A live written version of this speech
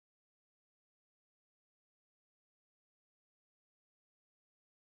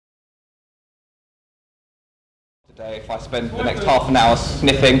Today, if I spend the next half an hour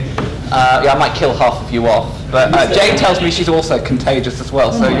sniffing, yeah, I might kill half of you off. But Jane tells me she's also contagious as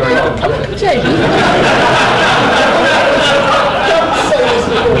well, so you're in good company. Jane.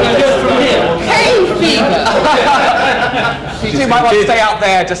 Hay fever. You two might want to stay out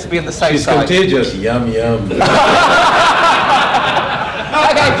there just to be on the safe side. She's contagious. Yum, yum. Okay,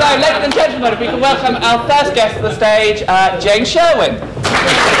 so ladies and gentlemen, if we can welcome our first guest to the stage, Jane Sherwin.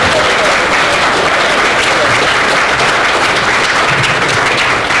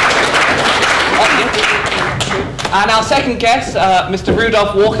 And our second guest, Mr.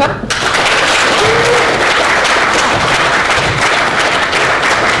 Rudolph Walker.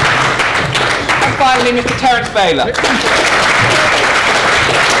 And finally, Mr. Terence Bayler.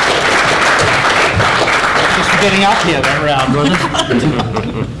 Just for getting up here that round, wasn't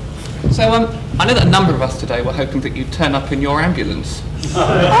it? So, I know that a number of us today were hoping that you'd turn up in your ambulance.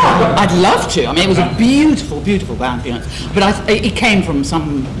 Oh, I'd love to. I mean, it was a beautiful, beautiful ambulance. But it came from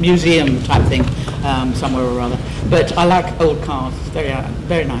some museum type thing, somewhere or other. But I like old cars. It's very,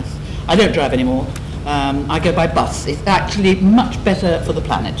 very nice. I don't drive anymore. I go by bus. It's actually much better for the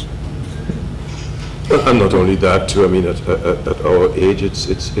planet. And not only that, too. I mean, at our age,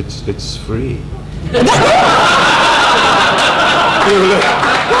 it's free.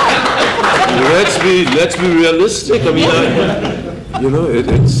 Let's be realistic. I mean,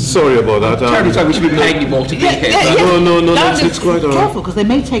 it's sorry about that. Terribly sorry, we should be paying you more to be here. No, it's quite all right. Careful, because they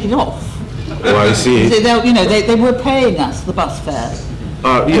may take it off. Oh, I see. So they were paying us the bus fare.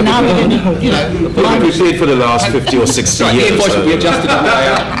 Yeah, and now we're going to, we paid for the last 50 or 60 years. The invoice will be adjusted on the way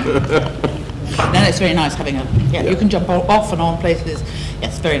up. No, it's very nice having a. Yeah, you can jump off and on places.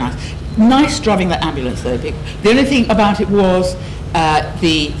 Yes, very nice. Nice driving that ambulance though. The only thing about it was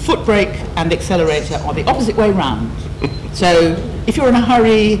the foot brake and the accelerator are the opposite way round. So if you're in a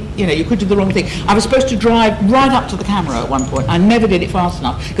hurry, you could do the wrong thing. I was supposed to drive right up to the camera at one point. I never did it fast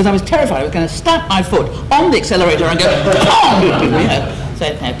enough because I was terrified I was going to stamp my foot on the accelerator and go, "Pong!"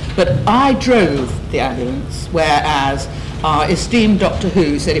 So, no. But I drove the ambulance, whereas our esteemed Doctor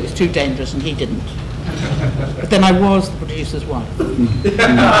Who said it was too dangerous and he didn't. But then I was the producer's wife.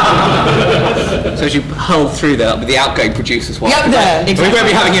 So as you hurled through there with the outgoing producer's wife. Yep, there, exactly. We won't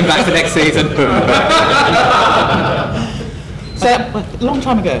be having him back for next season. So, a long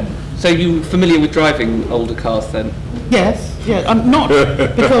time ago. So you familiar with driving older cars then? Yes, yeah. I'm not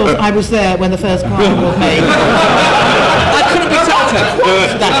because I was there when the first car was made. I couldn't be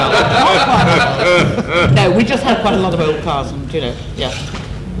certain. No, we just had quite a lot of old cars, and yeah.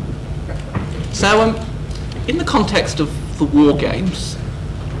 So, in the context of the war games,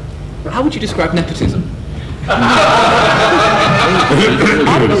 how would you describe nepotism?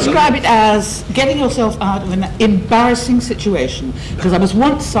 I would describe it as getting yourself out of an embarrassing situation, because I was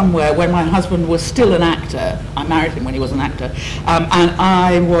once somewhere when my husband was still an actor. I married him when he was an actor, and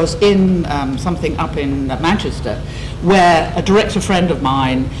I was in something up in Manchester where a director friend of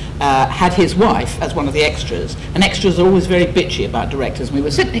mine had his wife as one of the extras, and extras are always very bitchy about directors. And we were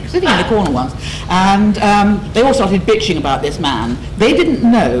sitting in the corner once, and they all started bitching about this man. They didn't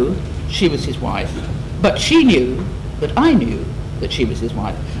know she was his wife, but she knew that I knew that she was his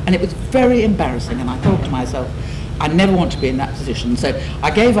wife, and it was very embarrassing. And I thought to myself, I never want to be in that position. So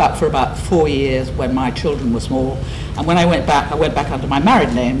I gave up for about 4 years when my children were small, and when I went back under my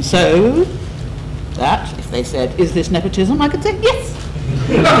married name, so that if they said, "Is this nepotism?" I could say yes.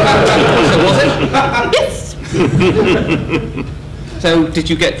 So was it? Yes. So did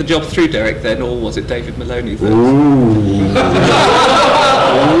you get the job through Derek then, or was it David Maloney first?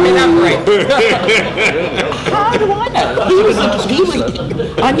 How do I know?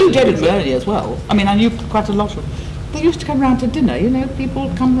 I knew David Maloney as well. I mean, I knew quite a lot of. They used to come round to dinner. People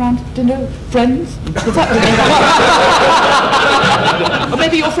come round to dinner, friends. Or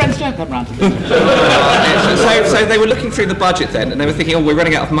maybe your friends don't come round to dinner. So they were looking through the budget then, and they were thinking, "Oh, we're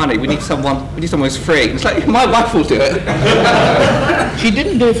running out of money. We need someone who's free." It's like, my wife will do it. She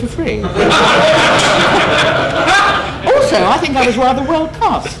didn't do it for free. Also, I think I was rather well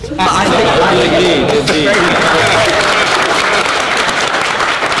cast. I think indeed.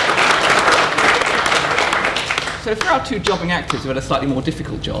 So for our two jobbing actors who had a slightly more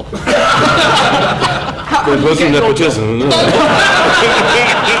difficult job, It wasn't nepotism, no.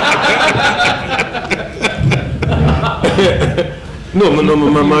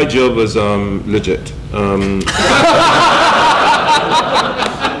 No, my job was legit.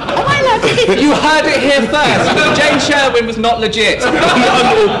 You heard it here first. Jane Sherwin was not legit. Did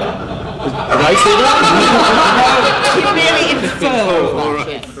I say that? She really inferred. Oh, all right.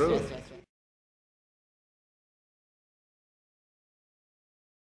 Yes.